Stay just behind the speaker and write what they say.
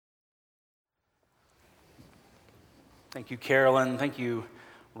Thank you, Carolyn. Thank you,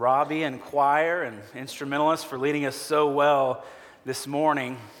 Robbie and choir and instrumentalists for leading us so well this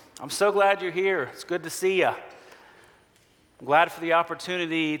morning. I'm so glad you're here. It's good to see you. I'm glad for the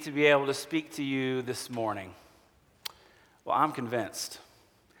opportunity to be able to speak to you this morning. Well, I'm convinced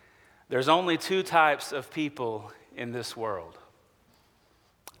there's only two types of people in this world.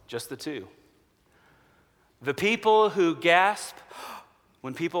 Just the two. The people who gasp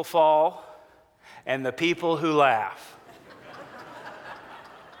when people fall, and the people who laugh.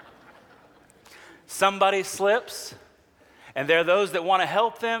 Somebody slips, and there are those that want to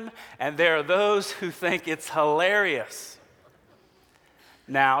help them, and there are those who think it's hilarious.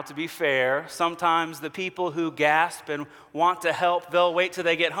 Now, to be fair, sometimes the people who gasp and want to help, they'll wait till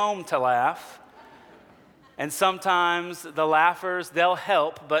they get home to laugh. And sometimes the laughers, they'll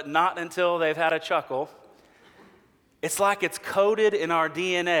help, but not until they've had a chuckle. It's like it's coded in our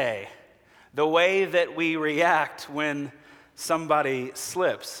DNA, the way that we react when somebody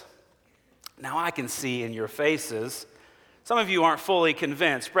slips. Now I can see in your faces, some of you aren't fully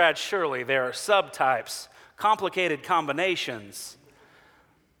convinced. Brad, surely there are subtypes, complicated combinations.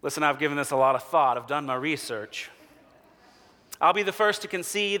 Listen, I've given this a lot of thought. I've done my research. I'll be the first to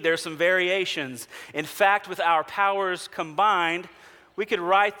concede there's some variations. In fact, with our powers combined, we could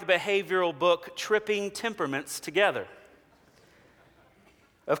write the behavioral book Tripping Temperaments together.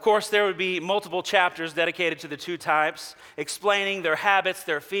 Of course, there would be multiple chapters dedicated to the two types, explaining their habits,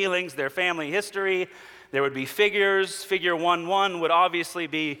 their feelings, their family history. There would be figures. Figure 1-1 would obviously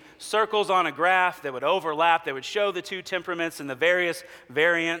be circles on a graph that would overlap, that would show the two temperaments and the various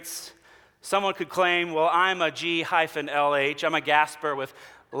variants. Someone could claim, well, I'm a G-LH. I'm a gasper with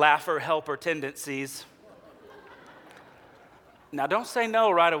laugher-helper tendencies. Now, don't say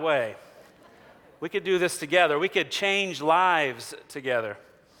no right away. We could do this together. We could change lives together.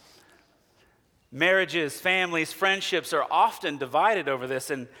 Marriages, families, friendships are often divided over this.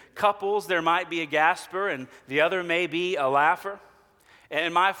 In couples, there might be a gasper and the other may be a laugher. And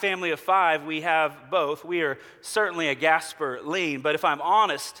in my family of 5, we have both. We are certainly a gasper lean, but if I'm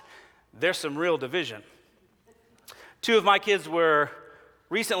honest, there's some real division. 2 of my kids were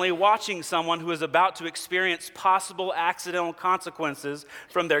recently watching someone who is about to experience possible accidental consequences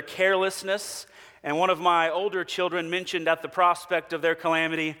from their carelessness, and one of my older children mentioned at the prospect of their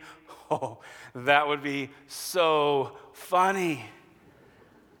calamity, "Oh, that would be so funny."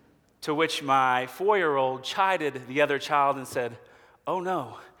 To which my 4-year-old chided the other child and said, "Oh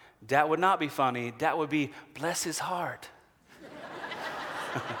no, that would not be funny. That would be bless his heart."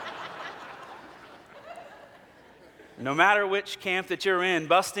 No matter which camp that you're in,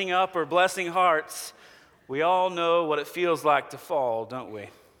 busting up or blessing hearts, we all know what it feels like to fall, don't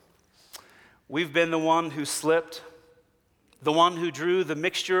we? We've been the one who slipped, the one who drew the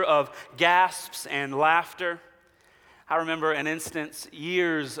mixture of gasps and laughter. I remember an instance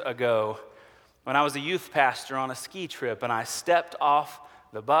years ago when I was a youth pastor on a ski trip, and I stepped off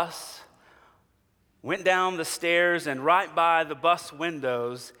the bus, went down the stairs and right by the bus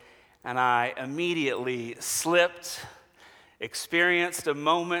windows, and I immediately slipped, experienced a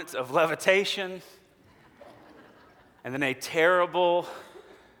moment of levitation, and then a terrible,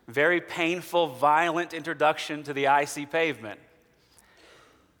 very painful, violent introduction to the icy pavement.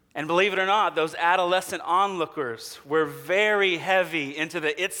 And believe it or not, those adolescent onlookers were very heavy into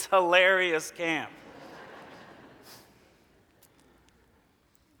the "it's hilarious" camp.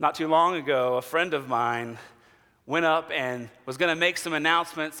 Not too long ago, a friend of mine went up and was going to make some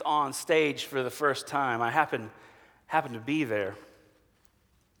announcements on stage for the first time. I happened to be there.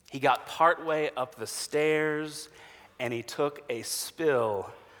 He got partway up the stairs and he took a spill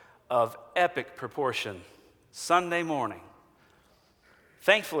of epic proportion Sunday morning.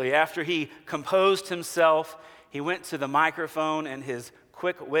 Thankfully, after he composed himself, he went to the microphone and his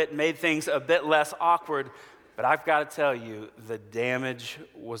quick wit made things a bit less awkward, but I've got to tell you, the damage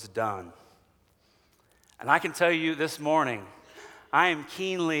was done. And I can tell you this morning, I am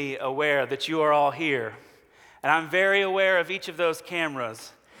keenly aware that you are all here. And I'm very aware of each of those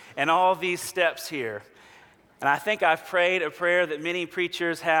cameras and all these steps here. And I think I've prayed a prayer that many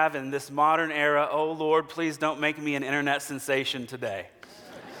preachers have in this modern era. Oh Lord, please don't make me an internet sensation today.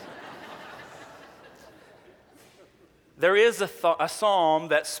 There is a psalm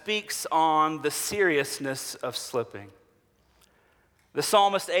that speaks on the seriousness of slipping. The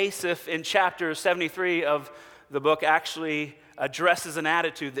psalmist Asaph in chapter 73 of the book actually addresses an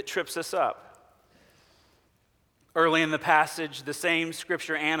attitude that trips us up. Early in the passage, the same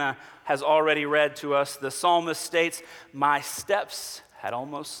scripture Anna has already read to us, the psalmist states, "My steps had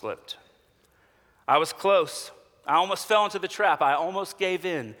almost slipped. I was close. I almost fell into the trap. I almost gave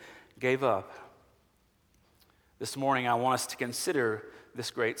up." This morning, I want us to consider this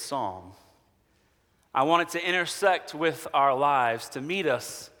great psalm. I want it to intersect with our lives, to meet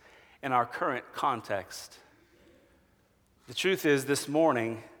us in our current context. The truth is, this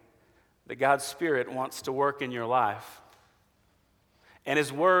morning, that God's Spirit wants to work in your life. And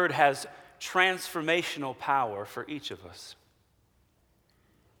His Word has transformational power for each of us.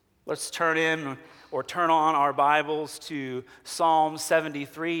 Let's turn in or turn on our Bibles to Psalm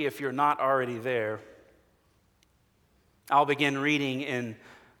 73 if you're not already there. I'll begin reading in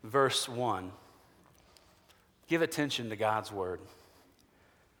verse 1. Give attention to God's Word.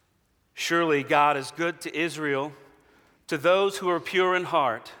 Surely God is good to Israel, to those who are pure in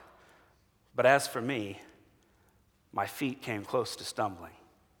heart. But as for me, my feet came close to stumbling.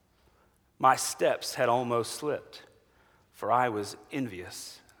 My steps had almost slipped, for I was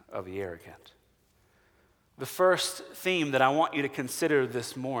envious of the arrogant. The first theme that I want you to consider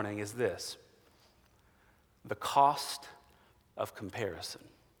this morning is this: the cost of comparison.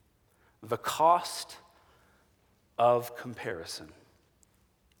 The cost of comparison.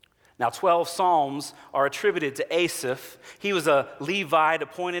 Now, 12 psalms are attributed to Asaph. He was a Levite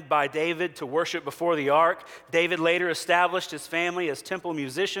appointed by David to worship before the ark. David later established his family as temple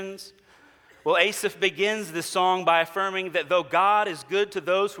musicians. Well, Asaph begins this song by affirming that though God is good to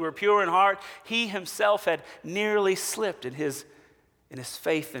those who are pure in heart, he himself had nearly slipped in his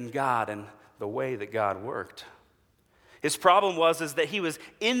faith in God and the way that God worked. His problem was that he was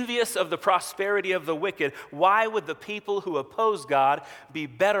envious of the prosperity of the wicked. Why would the people who oppose God be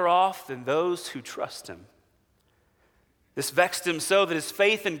better off than those who trust him? This vexed him so that his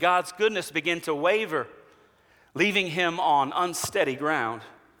faith in God's goodness began to waver, leaving him on unsteady ground.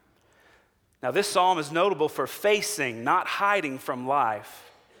 Now, this psalm is notable for facing, not hiding from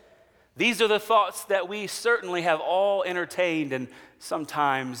life. These are the thoughts that we certainly have all entertained and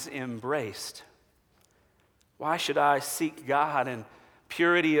sometimes embraced. Why should I seek God in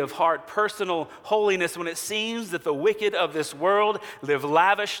purity of heart, personal holiness, when it seems that the wicked of this world live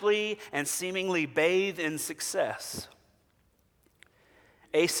lavishly and seemingly bathe in success?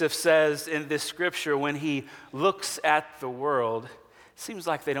 Asaph says in this scripture, when he looks at the world, it seems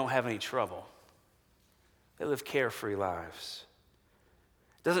like they don't have any trouble. They live carefree lives.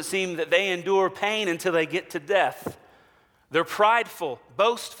 It doesn't seem that they endure pain until they get to death. They're prideful,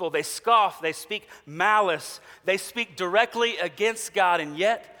 boastful, they scoff, they speak malice, they speak directly against God, and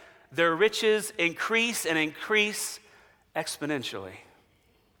yet their riches increase and increase exponentially.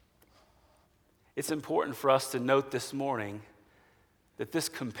 It's important for us to note this morning that this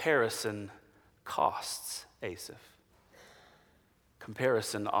comparison costs Asaph.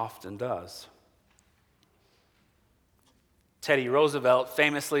 Comparison often does. Teddy Roosevelt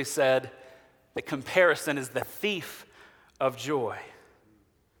famously said that comparison is the thief of joy.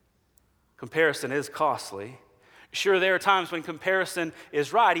 Comparison is costly. Sure, there are times when comparison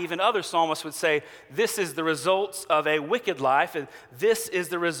is right. Even other psalmists would say, this is the result of a wicked life, and this is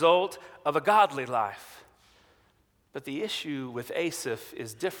the result of a godly life. But the issue with Asaph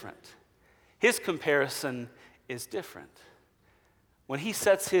is different. His comparison is different. When he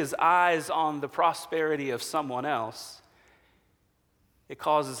sets his eyes on the prosperity of someone else, it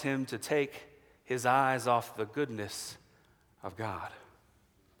causes him to take his eyes off the goodness of God.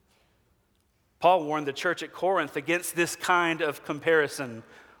 Paul warned the church at Corinth against this kind of comparison.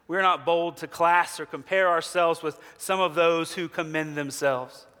 We're not bold to class or compare ourselves with some of those who commend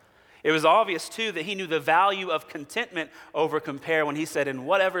themselves. It was obvious, too, that he knew the value of contentment over compare when he said, in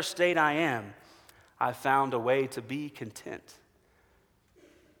whatever state I am, I've found a way to be content.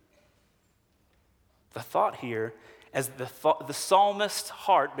 The thought here, as the psalmist's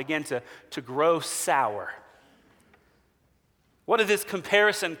heart began to grow sour. What did this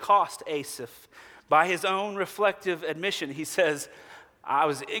comparison cost Asaph? By his own reflective admission, he says, I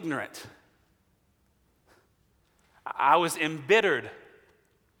was ignorant. I was embittered.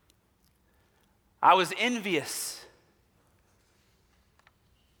 I was envious.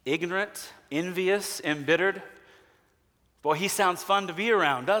 Ignorant, envious, embittered. Boy, he sounds fun to be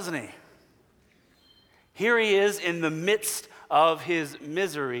around, doesn't he? Here he is in the midst of his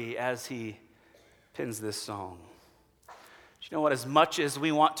misery as he pens this song. You know what? As much as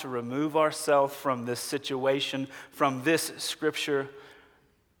we want to remove ourselves from this situation, from this scripture,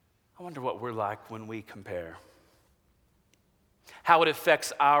 I wonder what we're like when we compare. How it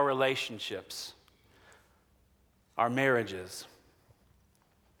affects our relationships, our marriages,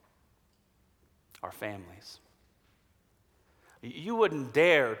 our families. You wouldn't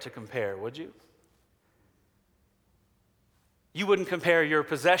dare to compare, would you? You wouldn't compare your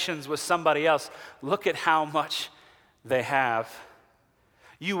possessions with somebody else. Look at how much they have.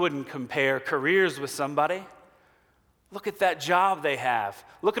 You wouldn't compare careers with somebody. Look at that job they have.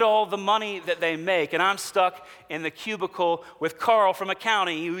 Look at all the money that they make. And I'm stuck in the cubicle with Carl from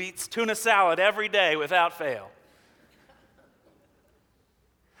accounting who eats tuna salad every day without fail.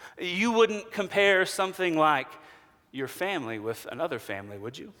 You wouldn't compare something like your family with another family,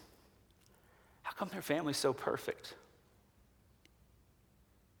 would you? How come their family's so perfect?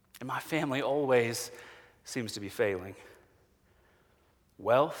 And my family always seems to be failing.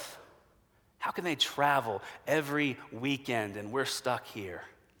 Wealth? How can they travel every weekend and we're stuck here?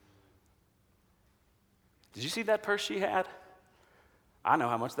 Did you see that purse she had? I know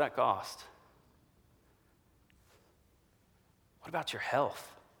how much that cost. What about your health?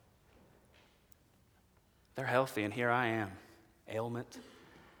 They're healthy, and here I am, ailment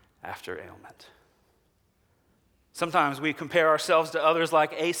after ailment. Sometimes we compare ourselves to others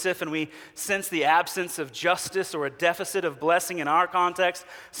like Asaph, and we sense the absence of justice or a deficit of blessing in our context.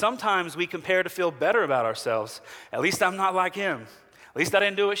 Sometimes we compare to feel better about ourselves. At least I'm not like him. At least I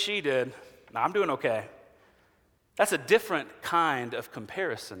didn't do what she did. No, I'm doing okay. That's a different kind of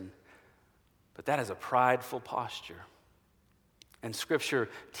comparison, but that is a prideful posture. And Scripture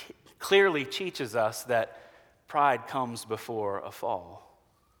clearly teaches us that pride comes before a fall.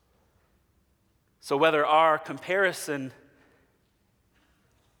 So whether our comparison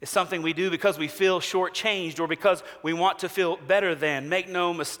is something we do because we feel shortchanged or because we want to feel better than, make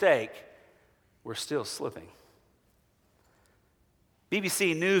no mistake, we're still slipping.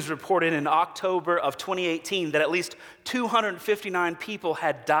 BBC News reported in October of 2018 that at least 259 people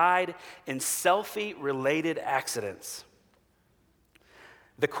had died in selfie-related accidents.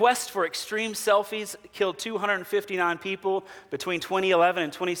 The quest for extreme selfies killed 259 people between 2011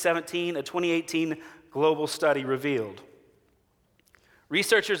 and 2017, a 2018 global study revealed.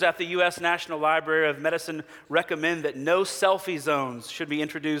 Researchers at the U.S. National Library of Medicine recommend that no selfie zones should be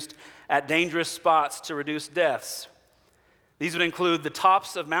introduced at dangerous spots to reduce deaths. These would include the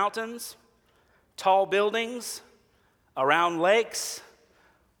tops of mountains, tall buildings, around lakes,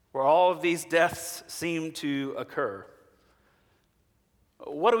 where all of these deaths seem to occur.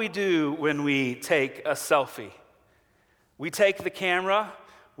 What do we do when we take a selfie? We take the camera,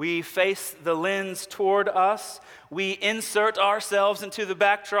 we face the lens toward us, we insert ourselves into the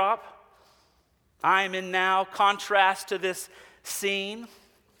backdrop. I am in now contrast to this scene.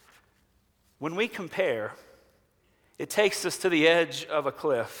 When we compare, it takes us to the edge of a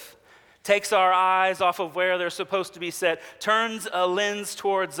cliff, takes our eyes off of where they're supposed to be set, turns a lens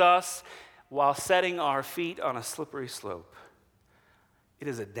towards us while setting our feet on a slippery slope. It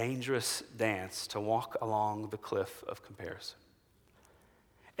is a dangerous dance to walk along the cliff of comparison.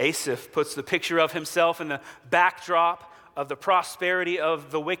 Asaph puts the picture of himself in the backdrop of the prosperity of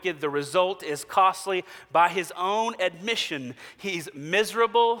the wicked. The result is costly. By his own admission, he's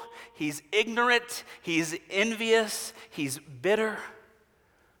miserable, he's ignorant, he's envious, he's bitter.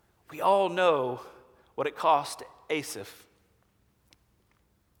 We all know what it cost Asaph.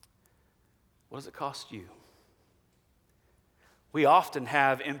 What does it cost you? We often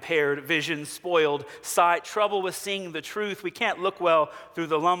have impaired vision, spoiled sight, trouble with seeing the truth. We can't look well through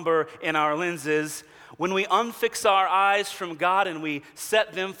the lumber in our lenses. When we unfix our eyes from God and we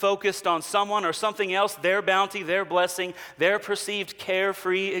set them focused on someone or something else, their bounty, their blessing, their perceived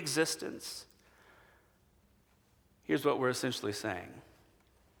carefree existence, here's what we're essentially saying.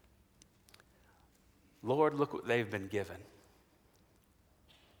 Lord, look what they've been given.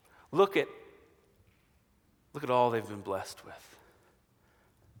 Look at all they've been blessed with.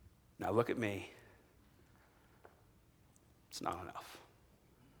 Now look at me. It's not enough.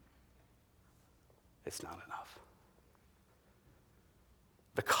 It's not enough.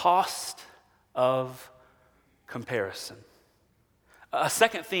 The cost of comparison. A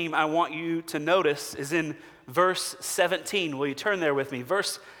second theme I want you to notice is in verse 17. Will you turn there with me?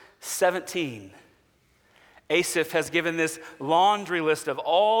 Verse 17. Asaph has given this laundry list of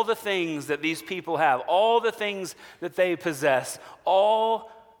all the things that these people have, all the things that they possess, all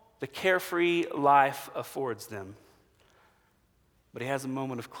the carefree life affords them. But he has a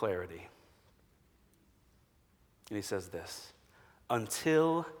moment of clarity. And he says this,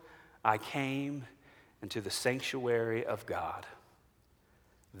 until I came into the sanctuary of God,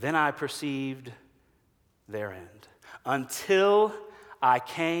 then I perceived their end. Until I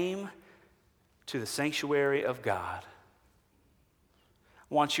came to the sanctuary of God.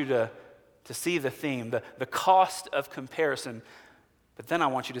 I want you to see the theme, the cost of comparison, but then I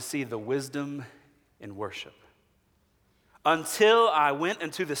want you to see the wisdom in worship. Until I went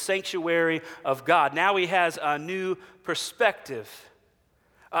into the sanctuary of God. Now he has a new perspective,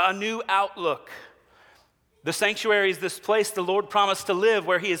 a new outlook. The sanctuary is this place the Lord promised to live,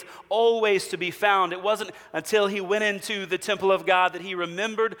 where he is always to be found. It wasn't until he went into the temple of God that he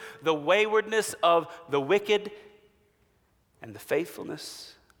remembered the waywardness of the wicked and the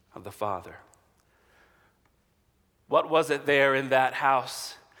faithfulness of the Father. What was it there in that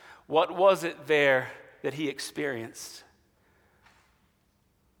house? What was it there that he experienced?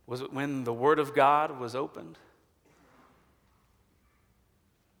 Was it when the Word of God was opened?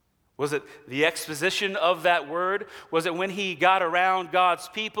 Was it the exposition of that word? Was it when he got around God's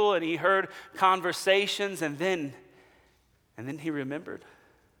people and he heard conversations and then he remembered?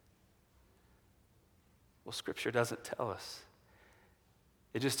 Well, Scripture doesn't tell us.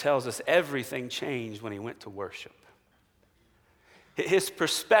 It just tells us everything changed when he went to worship. His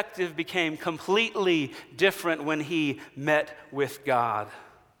perspective became completely different when he met with God.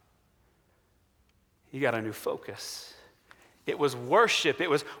 He got a new focus. It was worship. It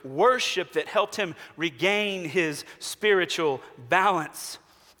was worship that helped him regain his spiritual balance.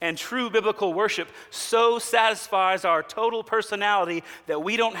 And true biblical worship so satisfies our total personality that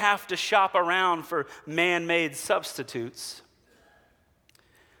we don't have to shop around for man-made substitutes.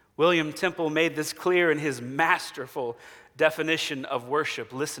 William Temple made this clear in his masterful definition of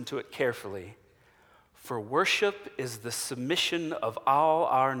worship. Listen to it carefully. For worship is the submission of all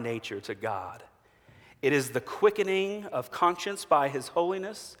our nature to God. It is the quickening of conscience by his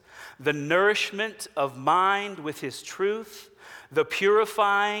holiness, the nourishment of mind with his truth, the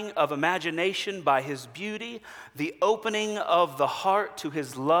purifying of imagination by his beauty, the opening of the heart to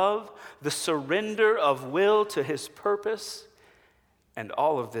his love, the surrender of will to his purpose, and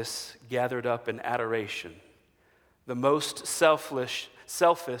all of this gathered up in adoration, the most selfless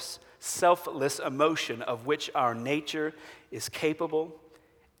emotion of which our nature is capable,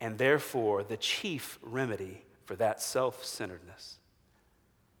 and therefore the chief remedy for that self-centeredness.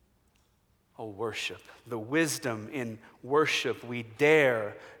 Oh, worship, the wisdom in worship, we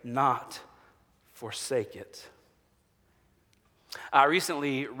dare not forsake it. I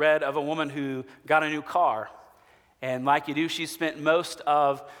recently read of a woman who got a new car. And like you do, she spent most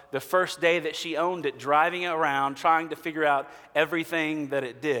of the first day that she owned it driving it around, trying to figure out everything that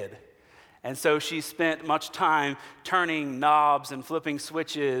it did. And so she spent much time turning knobs and flipping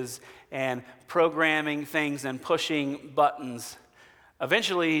switches and programming things and pushing buttons.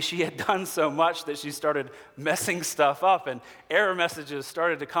 Eventually, she had done so much that she started messing stuff up, and error messages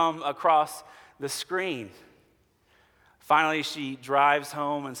started to come across the screen. Finally, she drives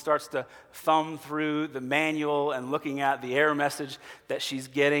home and starts to thumb through the manual and looking at the error message that she's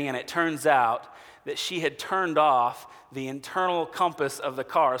getting, and it turns out that she had turned off the internal compass of the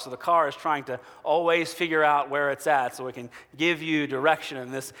car. So the car is trying to always figure out where it's at so it can give you direction,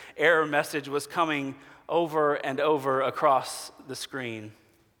 and this error message was coming over and over across the screen.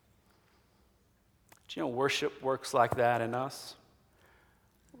 Do you know worship works like that in us?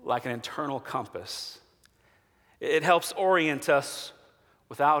 Like an internal compass. It helps orient us.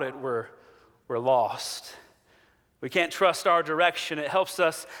 Without it, we're lost. We can't trust our direction. It helps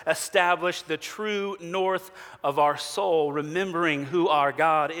us establish the true north of our soul, remembering who our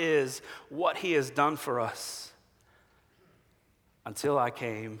God is, what he has done for us. Until I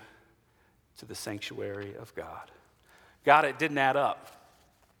came to the sanctuary of God. God, it didn't add up.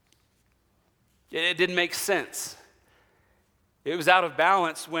 It didn't make sense. It was out of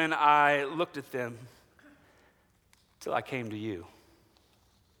balance when I looked at them. Till I came to you.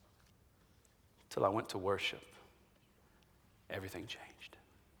 Till I went to worship. Everything changed.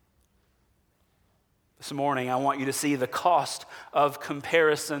 This morning, I want you to see the cost of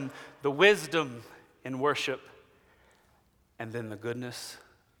comparison, the wisdom in worship, and then the goodness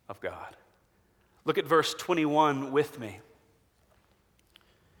of God. Look at verse 21 with me.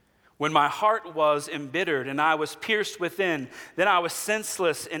 When my heart was embittered and I was pierced within, then I was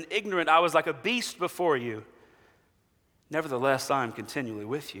senseless and ignorant. I was like a beast before you. Nevertheless, I am continually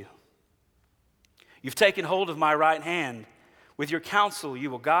with you. You've taken hold of my right hand. With your counsel,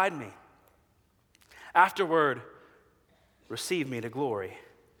 you will guide me. Afterward, receive me to glory.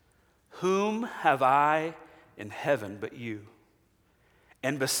 Whom have I in heaven but you?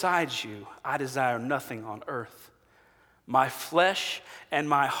 And besides you, I desire nothing on earth. My flesh and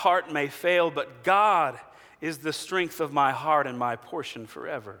my heart may fail, but God is the strength of my heart and my portion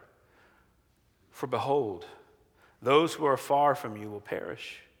forever. For behold, those who are far from you will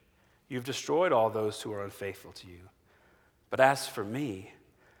perish. You've destroyed all those who are unfaithful to you. But as for me,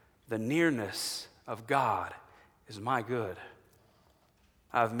 the nearness of God is my good.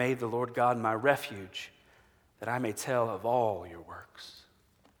 I have made the Lord God my refuge, that I may tell of all your works.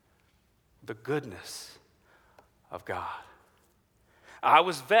 The goodness of God. I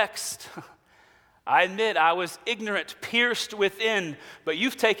was vexed. I admit I was ignorant, pierced within, but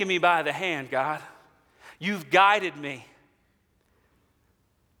you've taken me by the hand, God. You've guided me.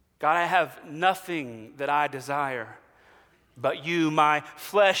 God, I have nothing that I desire but you. My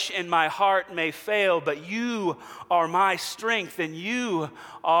flesh and my heart may fail, but you are my strength and you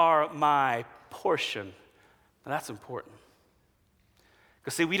are my portion. Now, that's important.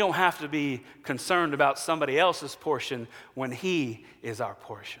 Because, see, we don't have to be concerned about somebody else's portion when he is our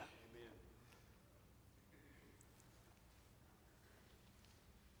portion.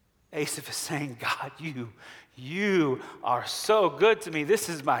 Asaph is saying, God, you are so good to me. This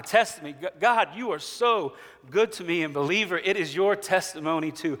is my testimony. God, you are so good to me. And believer, it is your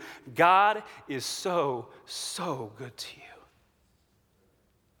testimony too. God is so, so good to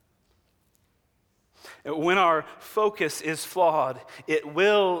you. When our focus is flawed, it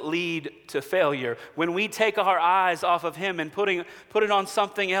will lead to failure. When we take our eyes off of him and put it on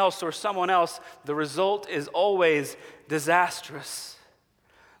something else or someone else, the result is always disastrous.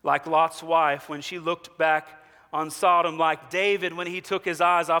 Like Lot's wife when she looked back on Sodom, like David when he took his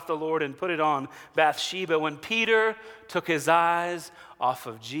eyes off the Lord and put it on Bathsheba. When Peter took his eyes off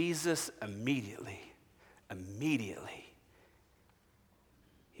of Jesus, immediately,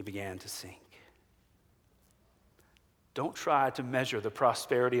 he began to sink. Don't try to measure the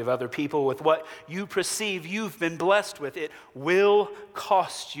prosperity of other people with what you perceive you've been blessed with. It will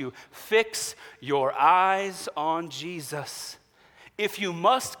cost you. Fix your eyes on Jesus. If you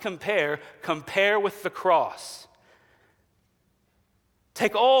must compare with the cross.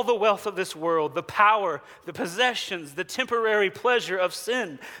 Take all the wealth of this world, the power, the possessions, the temporary pleasure of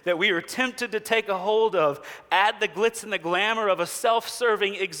sin that we are tempted to take a hold of. Add the glitz and the glamour of a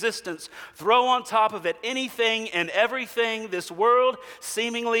self-serving existence. Throw on top of it anything and everything this world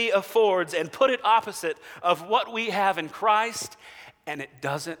seemingly affords and put it opposite of what we have in Christ, and it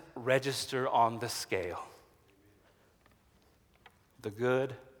doesn't register on the scale. The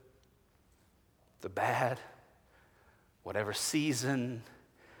good, the bad, whatever season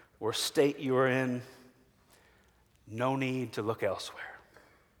or state you're in, no need to look elsewhere.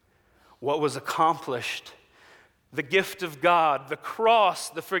 What was accomplished, the gift of God, the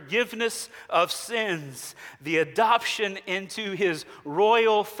cross, the forgiveness of sins, the adoption into his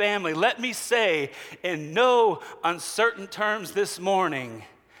royal family. Let me say in no uncertain terms this morning,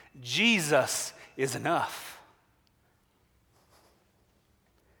 Jesus is enough.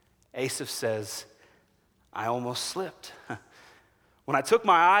 Asaph says, I almost slipped. When I took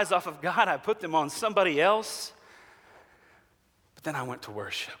my eyes off of God, I put them on somebody else. But then I went to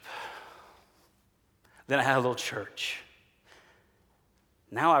worship. Then I had a little church.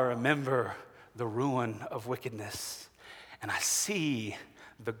 Now I remember the ruin of wickedness, and I see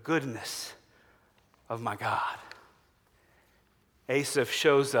the goodness of my God. Asaph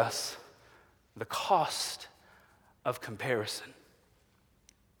shows us the cost of comparison,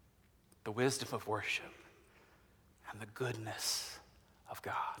 the wisdom of worship, and the goodness of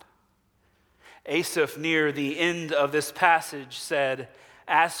God. Asaph, near the end of this passage, said,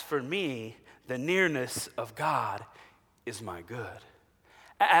 as for me, the nearness of God is my good.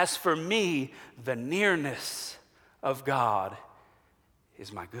 As for me, the nearness of God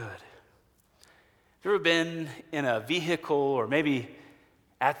is my good. Have you ever been in a vehicle or maybe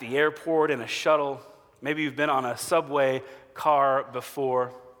at the airport in a shuttle? Maybe you've been on a subway car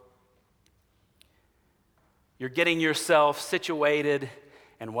before. You're getting yourself situated,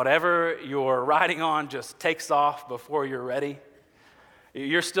 and whatever you're riding on just takes off before you're ready.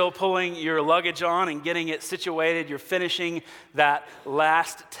 You're still pulling your luggage on and getting it situated. You're finishing that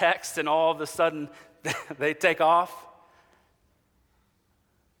last text, and all of a sudden, they take off.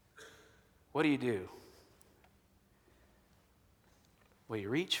 What do? Well, you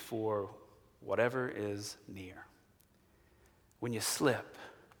reach for whatever is near. When you slip,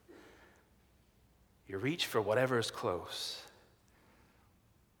 you reach for whatever is close.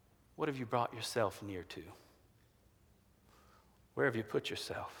 What have you brought yourself near to? Where have you put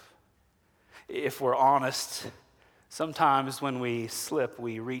yourself? If we're honest, sometimes when we slip,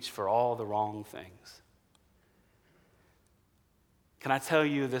 we reach for all the wrong things. Can I tell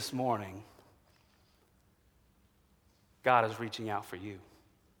you this morning, God is reaching out for you.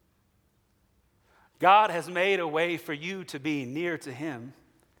 God has made a way for you to be near to him.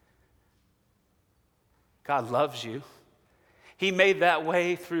 God loves you. He made that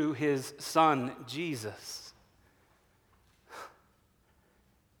way through his son, Jesus.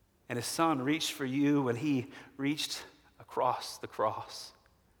 And his son reached for you when he reached across the cross.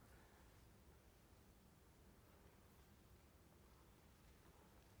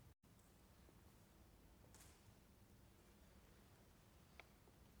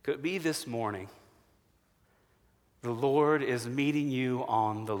 Could it be this morning The Lord is meeting you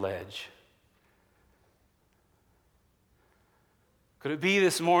on the ledge. Could it be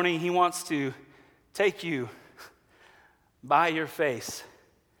this morning He wants to take you by your face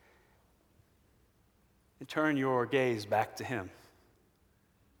and turn your gaze back to Him,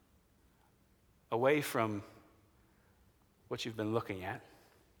 away from what you've been looking at,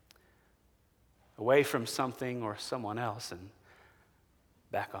 away from something or someone else, and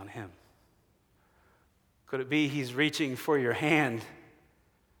back on Him? Could it be He's reaching for your hand,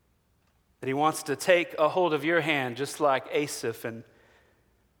 that He wants to take a hold of your hand just like Asaph and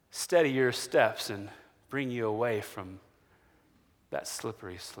steady your steps and bring you away from that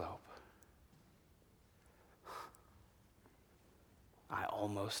slippery slope? I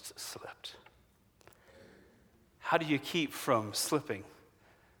almost slipped. How do you keep from slipping?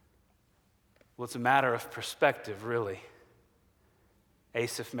 Well, it's a matter of perspective, really.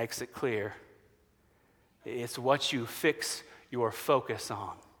 Asaph makes it clear. It's what you fix your focus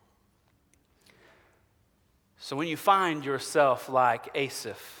on. So when you find yourself like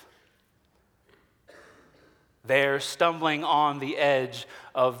Asaph, there stumbling on the edge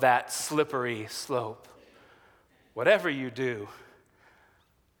of that slippery slope, whatever you do,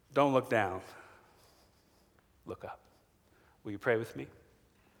 don't look down. Look up. Will you pray with me?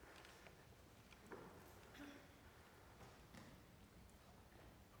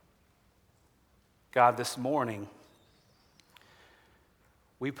 God, this morning,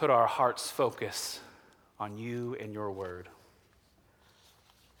 we put our heart's focus on you and your word.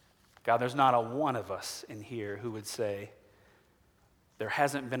 God, there's not a one of us in here who would say, there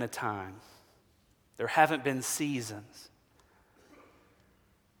hasn't been a time, there haven't been seasons.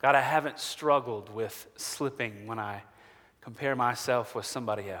 God, I haven't struggled with slipping when I compare myself with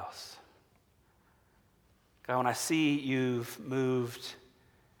somebody else. God, when I see you've moved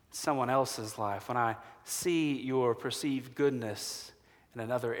someone else's life, when I see your perceived goodness in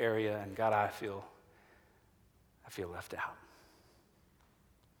another area, and God, I feel left out.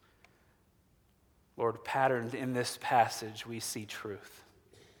 Lord, patterned in this passage, we see truth.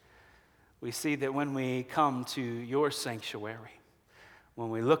 We see that when we come to your sanctuary, when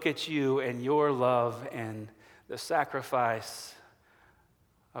we look at you and your love and the sacrifice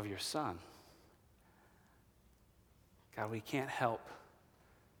of your Son, God, we can't help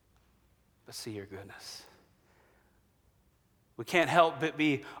but see your goodness. We can't help but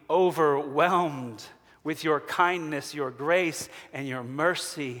be overwhelmed with your kindness, your grace, and your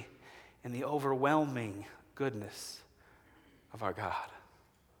mercy, and the overwhelming goodness of our God.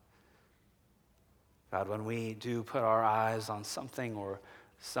 God, when we do put our eyes on something or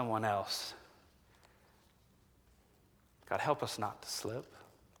someone else, God, help us not to slip.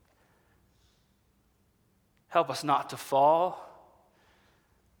 Help us not to fall.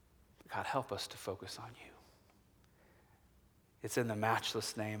 God, help us to focus on you. It's in the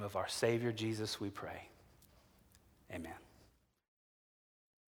matchless name of our Savior Jesus we pray. Amen.